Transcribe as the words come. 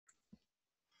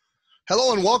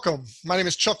Hello and welcome. My name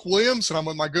is Chuck Williams, and I'm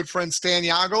with my good friend Stan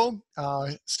Jagow.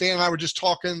 Stan and I were just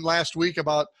talking last week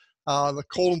about the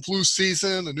cold and flu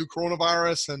season, the new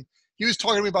coronavirus, and he was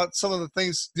talking to me about some of the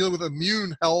things dealing with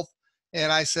immune health.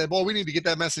 And I said, well, we need to get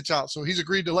that message out. So he's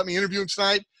agreed to let me interview him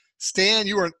tonight. Stan,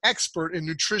 you are an expert in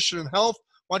nutrition and health.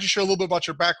 Why don't you share a little bit about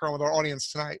your background with our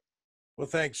audience tonight? Well,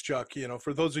 thanks, Chuck.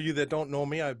 For those of you that don't know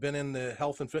me, I've been in the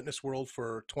health and fitness world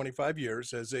for 25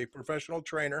 years as a professional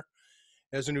trainer,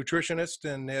 as a nutritionist,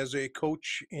 and as a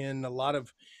coach in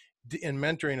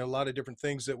mentoring a lot of different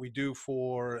things that we do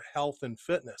for health and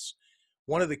fitness.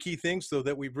 One of the key things, though,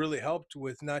 that we've really helped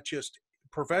with not just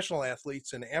professional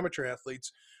athletes and amateur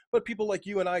athletes, but people like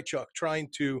you and I, Chuck, trying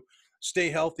to stay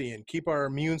healthy and keep our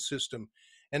immune system.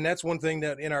 And that's one thing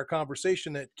that in our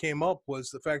conversation that came up was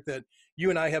the fact that you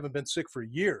and I haven't been sick for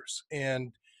years.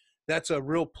 And that's a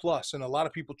real plus. And a lot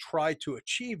of people try to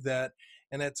achieve that.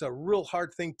 And that's a real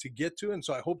hard thing to get to. And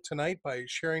so I hope tonight, by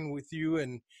sharing with you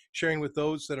and sharing with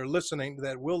those that are listening,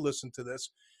 that will listen to this,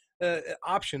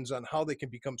 options on how they can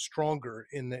become stronger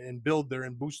and build their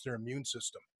and boost their immune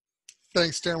system.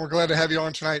 Thanks, Stan. We're glad to have you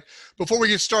on tonight. Before we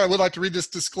get started, I would like to read this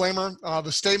disclaimer. The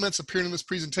statements appearing in this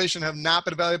presentation have not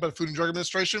been evaluated by the Food and Drug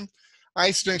Administration.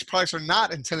 Isagenix products are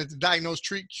not intended to diagnose,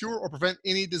 treat, cure, or prevent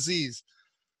any disease.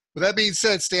 With that being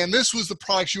said, Stan, this was the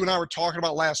products you and I were talking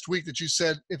about last week that you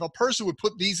said if a person would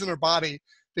put these in their body,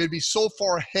 they'd be so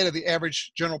far ahead of the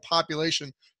average general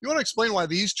population. You want to explain why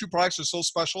these two products are so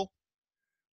special?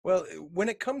 Well, when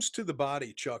it comes to the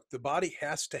body, Chuck, the body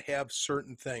has to have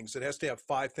certain things. It has to have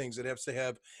 5 things. It has to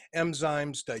have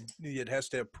enzymes, it has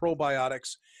to have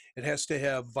probiotics, it has to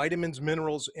have vitamins,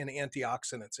 minerals, and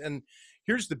antioxidants. And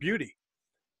here's the beauty.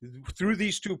 Through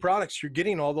these two products, you're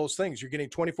getting all those things. You're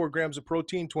getting 24 grams of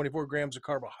protein, 24 grams of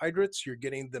carbohydrates. You're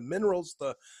getting the minerals,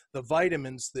 the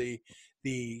vitamins, the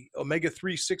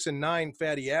omega-3, 6, and 9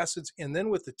 fatty acids. And then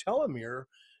with the telomere,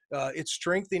 it's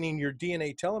strengthening your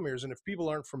DNA telomeres. And if people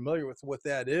aren't familiar with what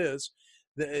that is,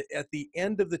 at the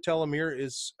end of the telomere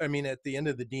at the end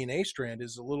of the DNA strand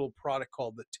is a little product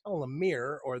called the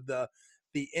telomere, or the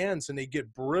ends, and they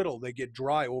get brittle, they get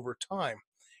dry over time.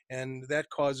 And that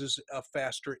causes a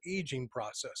faster aging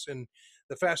process. And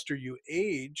the faster you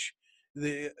age,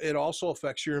 it also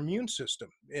affects your immune system.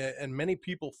 And many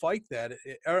people fight that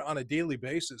on a daily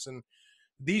basis. And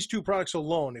these two products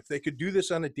alone, if they could do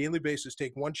this on a daily basis,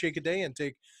 take one shake a day and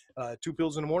take 2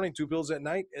 pills in the morning, 2 pills at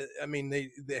night, they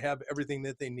have everything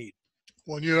that they need.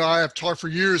 Well, you know, I have talked for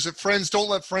years that friends don't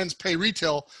let friends pay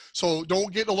retail. So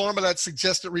don't get alarmed by that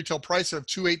suggested retail price of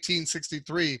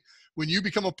 $218.63. When you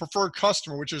become a preferred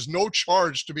customer, which is no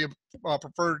charge to be a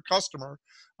preferred customer,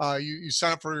 you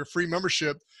sign up for your free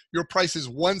membership, your price is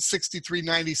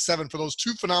 $163.97 for those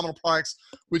two phenomenal products,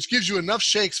 which gives you enough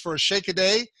shakes for a shake a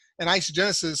day. And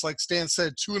IsaGenesis, like Stan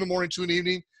said, 2 in the morning, 2 in the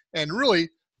evening. And really,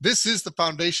 this is the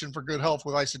foundation for good health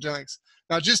with Isagenix.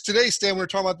 Now, just today, Stan, we were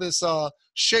talking about this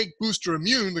Shake Booster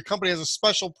Immune. The company has a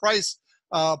special price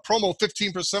promo,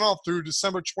 15% off through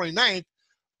December 29th.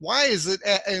 Why is it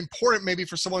important maybe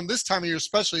for someone this time of year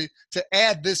especially to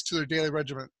add this to their daily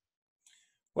regimen?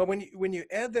 Well, when you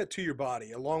add that to your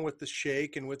body, along with the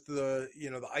shake and with the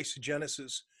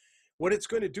Isagenesis, what it's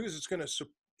going to do is it's going to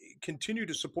continue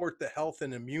to support the health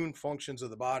and immune functions of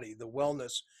the body, the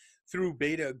wellness, through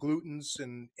beta glutens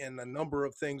and a number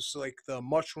of things like the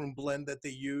mushroom blend that they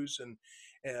use, and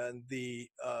the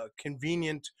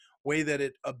convenient way that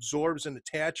it absorbs and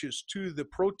attaches to the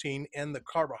protein and the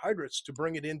carbohydrates to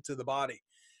bring it into the body.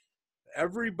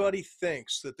 Everybody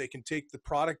thinks that they can take the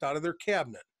product out of their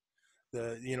cabinet.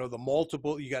 The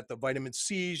multiple, you got the vitamin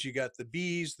C's, you got the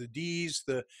B's, the D's,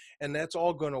 and that's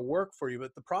all going to work for you.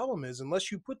 But the problem is,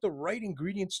 unless you put the right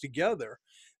ingredients together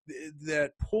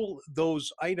that pull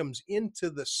those items into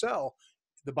the cell,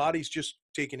 the body's just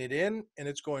taking it in and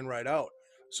it's going right out.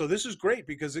 So this is great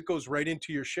because it goes right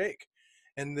into your shake,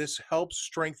 and this helps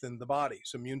strengthen the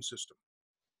body's immune system.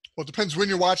 Well, it depends when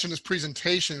you're watching this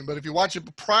presentation, but if you watch it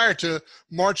prior to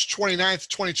March 29th,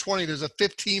 2020, there's a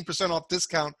 15% off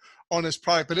discount on this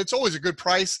product, but it's always a good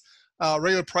price.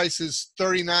 Regular price is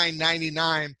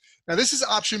 $39.99. Now, this is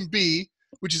option B,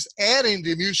 which is adding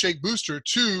the Immune Shake Booster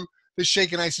to the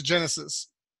Shake and IsaGenesis.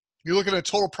 You're looking at a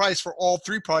total price for all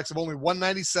three products of only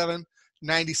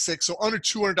 $197.96, so under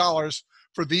 $200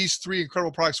 for these three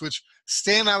incredible products, which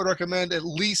Stan and I would recommend at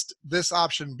least this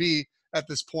option B at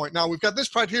this point. Now, we've got this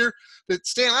product here that,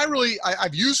 Stan,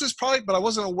 I've used this product, but I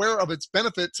wasn't aware of its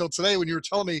benefit till today when you were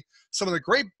telling me some of the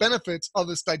great benefits of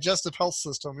this digestive health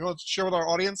system. You want to share with our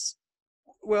audience?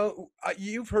 Well,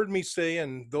 you've heard me say,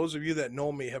 and those of you that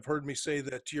know me have heard me say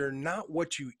that you're not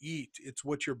what you eat, it's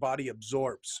what your body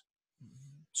absorbs.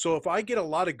 So if I get a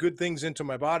lot of good things into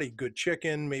my body, good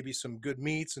chicken, maybe some good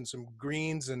meats and some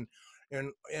greens, and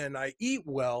I eat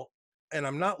well, and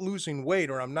I'm not losing weight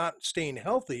or I'm not staying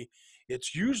healthy,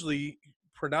 it's usually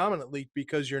predominantly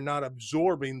because you're not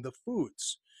absorbing the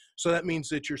foods. So that means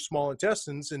that your small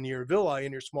intestines and your villi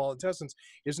in your small intestines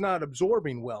is not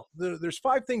absorbing well. There's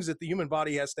 5 things that the human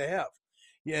body has to have.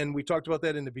 And we talked about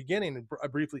that in the beginning, and I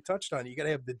briefly touched on it. You got to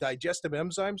have the digestive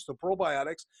enzymes, the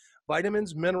probiotics,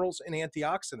 vitamins, minerals, and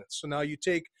antioxidants. So now you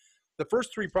take the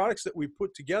first 3 products that we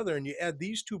put together and you add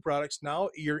these 2 products. Now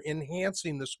you're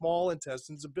enhancing the small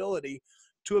intestine's ability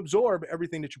to absorb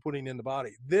everything that you're putting in the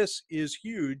body. This is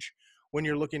huge when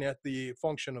you're looking at the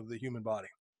function of the human body.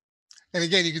 And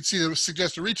again, you can see the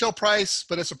suggested retail price,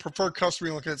 but as a preferred customer,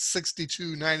 you're looking at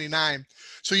 $62.99.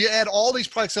 So you add all these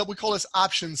products up. We call this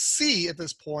option C at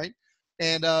this point,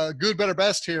 and good, better,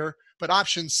 best here. But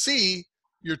option C,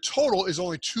 your total is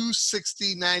only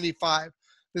 $260.95.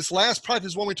 This last product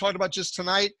is one we talked about just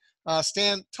tonight.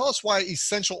 Stan, tell us why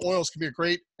essential oils can be a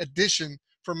great addition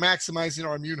for maximizing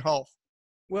our immune health.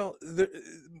 Well,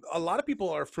 a lot of people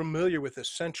are familiar with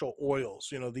essential oils.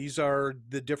 You know, these are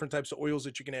the different types of oils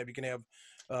that you can have. You can have,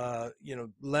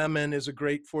 lemon is a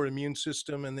great for immune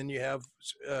system, and then you have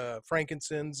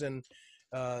frankincense and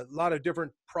a lot of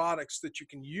different products that you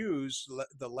can use.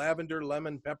 The lavender,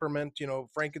 lemon, peppermint,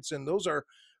 frankincense. Those are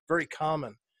very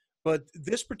common. But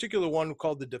this particular one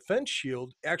called the Defense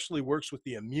Shield actually works with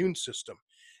the immune system.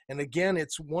 And again,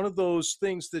 it's one of those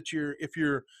things that if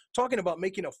you're talking about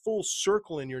making a full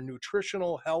circle in your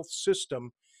nutritional health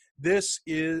system,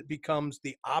 becomes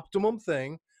the optimum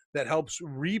thing that helps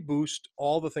reboost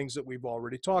all the things that we've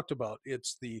already talked about.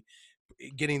 It's the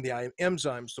getting the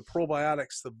enzymes, the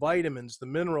probiotics, the vitamins, the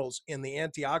minerals, and the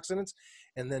antioxidants,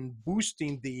 and then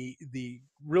boosting the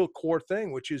real core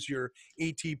thing, which is your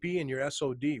ATP and your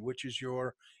SOD, which is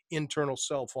your internal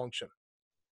cell function.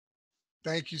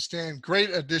 Thank you, Stan.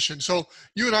 Great addition. So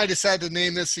you and I decided to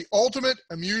name this the Ultimate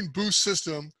Immune Boost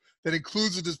System that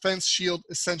includes the Defense Shield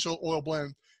Essential Oil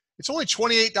Blend. It's only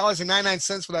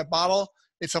 $28.99 for that bottle.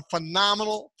 It's a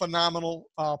phenomenal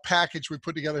package we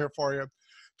put together here for you.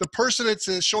 The person that's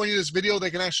showing you this video,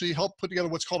 they can actually help put together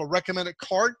what's called a recommended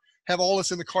cart, have all this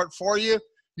in the cart for you.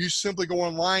 You simply go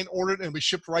online, order it, and it'll be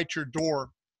shipped right to your door.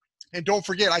 And don't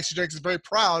forget, Isagenix is very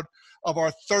proud of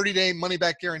our 30-day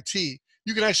money-back guarantee.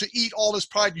 You can actually eat all this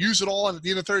product, use it all, and at the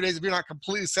end of 30 days, if you're not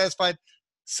completely satisfied,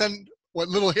 send what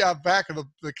little you have back of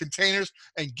the containers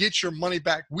and get your money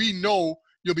back. We know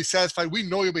you'll be satisfied. We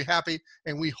know you'll be happy,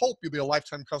 and we hope you'll be a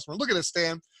lifetime customer. Look at this,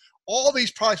 Stan. All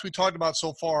these products we talked about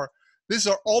so far, this is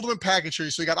our ultimate package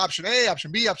here. So you got option A,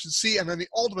 option B, option C, and then the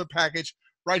ultimate package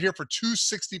right here for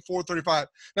 $264.35.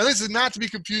 Now, this is not to be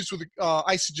confused with the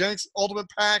Isagenix Ultimate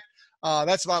Pack.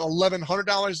 That's about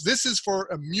 $1,100. This is for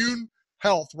immune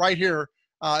health right here.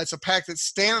 It's a pack that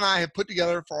Stan and I have put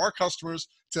together for our customers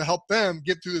to help them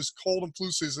get through this cold and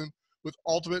flu season with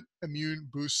Ultimate Immune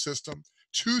Boost System.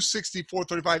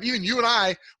 $264.35. Even you and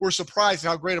I were surprised at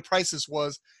how great a price this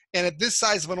was. And at this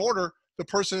size of an order, the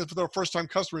person for their first-time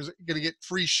customer is going to get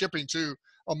free shipping too.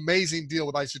 Amazing deal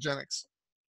with Isagenix.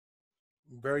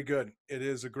 Very good. It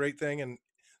is a great thing, and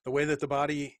the way that the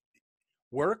body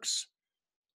works,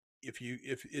 if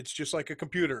it's just like a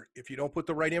computer, if you don't put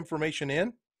the right information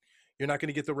in, you're not going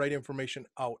to get the right information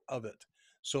out of it.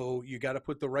 So you got to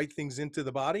put the right things into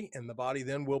the body, and the body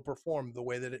then will perform the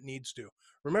way that it needs to.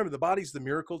 Remember, the body's the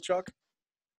miracle, Chuck.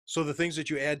 So the things that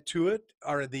you add to it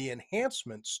are the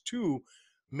enhancements to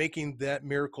making that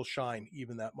miracle shine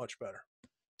even that much better.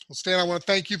 Well, Stan, I want to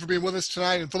thank you for being with us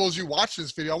tonight. And for those of you watching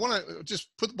this video, I want to just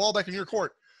put the ball back in your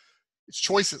court. It's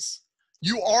choices.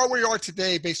 You are where you are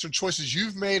today based on choices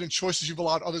you've made and choices you've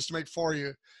allowed others to make for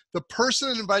you. The person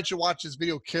that invites you to watch this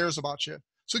video cares about you.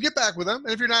 So get back with them.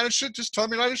 And if you're not interested, just tell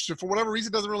them you're not interested. For whatever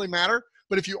reason, it doesn't really matter.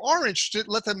 But if you are interested,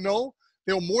 let them know.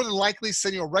 They'll more than likely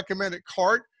send you a recommended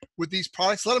cart with these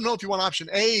products. Let them know if you want option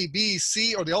A, B,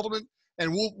 C, or the ultimate,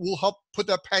 and we'll help put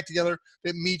that pack together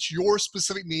that meets your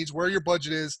specific needs, where your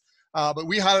budget is. But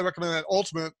we highly recommend that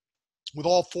ultimate with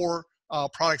all 4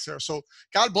 products there. So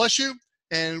God bless you.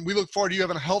 And we look forward to you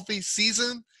having a healthy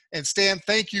season. And Stan,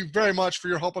 thank you very much for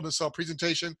your help on this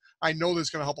presentation. I know this is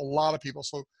going to help a lot of people.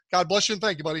 So God bless you and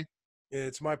thank you, buddy.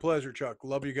 It's my pleasure, Chuck.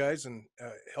 Love you guys, and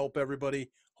hope everybody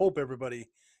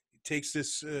takes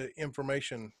this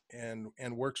information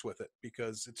and works with it,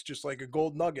 because it's just like a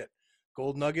gold nugget.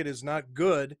 Gold nugget is not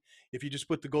good if you just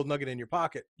put the gold nugget in your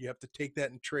pocket. You have to take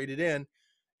that and trade it in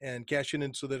and cash it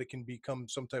in so that it can become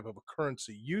some type of a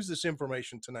currency. Use this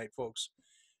information tonight, folks,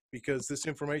 because this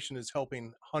information is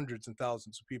helping hundreds and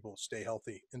thousands of people stay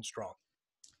healthy and strong.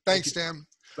 Thanks, Dan.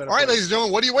 All right, ladies and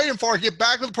gentlemen, what are you waiting for? Get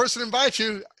back with the person who invites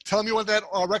you. Tell them you want that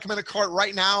recommended cart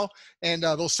right now, and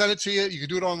they'll send it to you. You can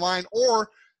do it online, or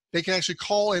they can actually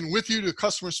call in with you to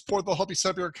customer support. They'll help you set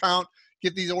up your account,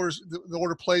 get these orders, the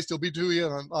order placed. They'll be to you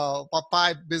in about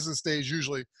 5 business days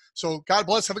usually. So God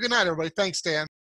bless. Have a good night, everybody. Thanks, Dan.